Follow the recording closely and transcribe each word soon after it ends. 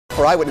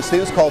for Eyewitness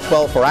News. Call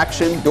 12 for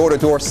action.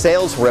 Door-to-door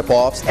sales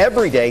rip-offs.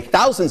 Every day,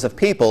 thousands of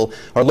people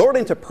are lured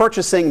into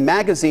purchasing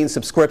magazine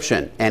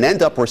subscription and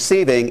end up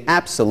receiving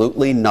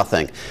absolutely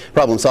nothing.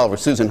 Problem solver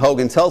Susan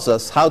Hogan tells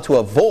us how to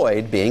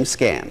avoid being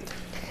scammed.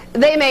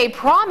 They may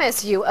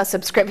promise you a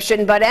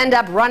subscription but end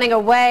up running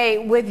away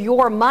with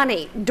your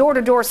money.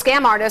 Door-to-door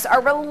scam artists are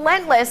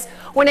relentless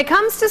when it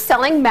comes to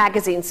selling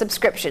magazine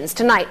subscriptions.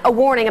 Tonight, a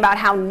warning about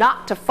how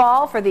not to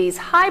fall for these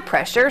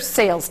high-pressure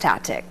sales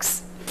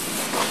tactics.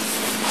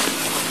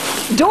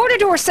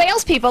 Door-to-door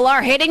salespeople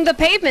are hitting the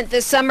pavement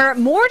this summer,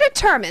 more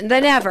determined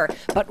than ever.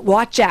 But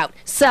watch out.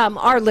 Some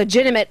are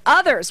legitimate.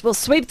 Others will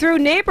sweep through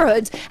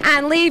neighborhoods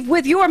and leave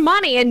with your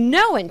money and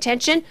no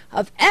intention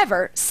of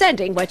ever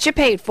sending what you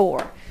paid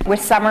for. With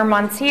summer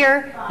months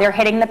here, they're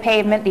hitting the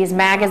pavement, these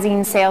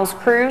magazine sales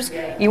crews.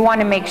 You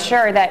want to make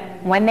sure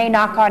that when they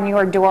knock on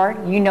your door,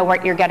 you know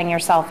what you're getting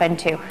yourself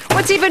into.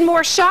 What's even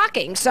more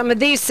shocking, some of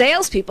these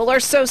salespeople are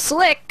so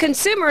slick,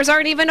 consumers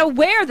aren't even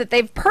aware that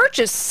they've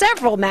purchased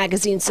several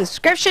magazine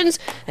subscriptions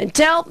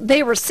until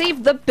they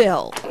receive the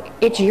bill.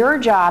 It's your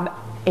job,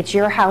 it's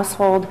your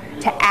household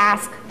to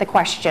ask the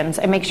questions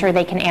and make sure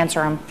they can answer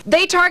them.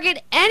 They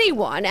target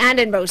anyone and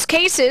in most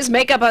cases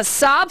make up a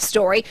sob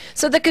story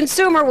so the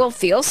consumer will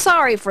feel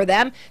sorry for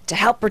them. To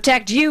help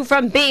protect you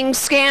from being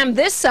scammed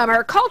this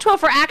summer, Call 12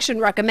 for Action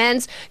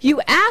recommends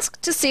you ask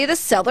to see the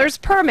seller's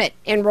permit.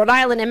 In Rhode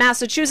Island and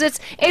Massachusetts,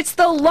 it's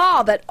the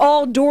law that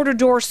all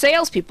door-to-door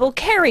salespeople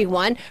carry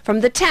one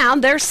from the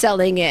town they're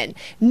selling in.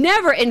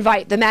 Never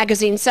invite the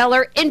magazine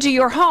seller into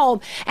your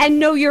home and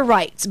know your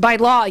rights. By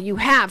law, you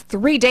have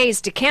 3 days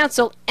to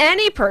cancel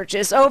any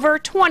purchase over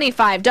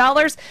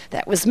 $25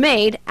 that was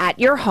made at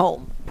your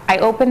home. I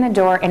open the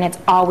door and it's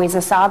always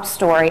a sob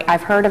story.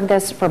 I've heard of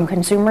this from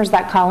consumers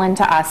that call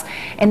into us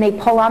and they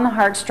pull on the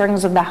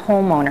heartstrings of the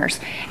homeowners,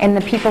 and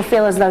the people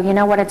feel as though, you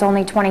know what, it's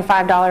only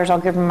 $25,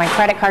 I'll give them my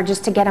credit card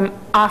just to get them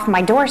off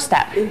my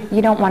doorstep.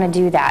 You don't want to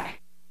do that.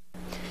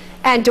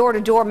 And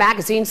door-to-door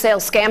magazine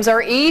sales scams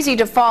are easy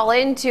to fall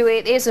into.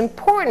 It is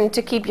important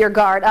to keep your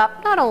guard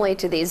up, not only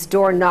to these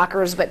door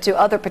knockers, but to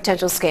other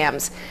potential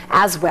scams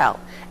as well.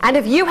 And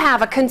if you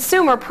have a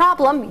consumer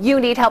problem you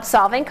need help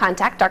solving,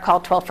 contact our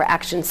Call 12 for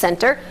Action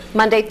Center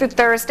Monday through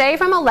Thursday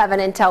from 11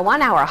 until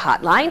 1 hour.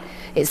 Hotline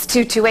is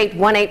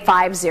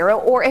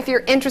 228-1850. Or if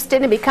you're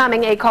interested in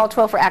becoming a Call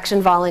 12 for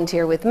Action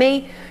volunteer with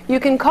me, you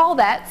can call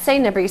that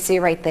same number you see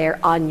right there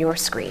on your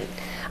screen.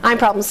 I'm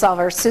problem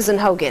solver Susan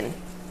Hogan,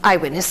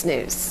 Eyewitness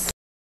News.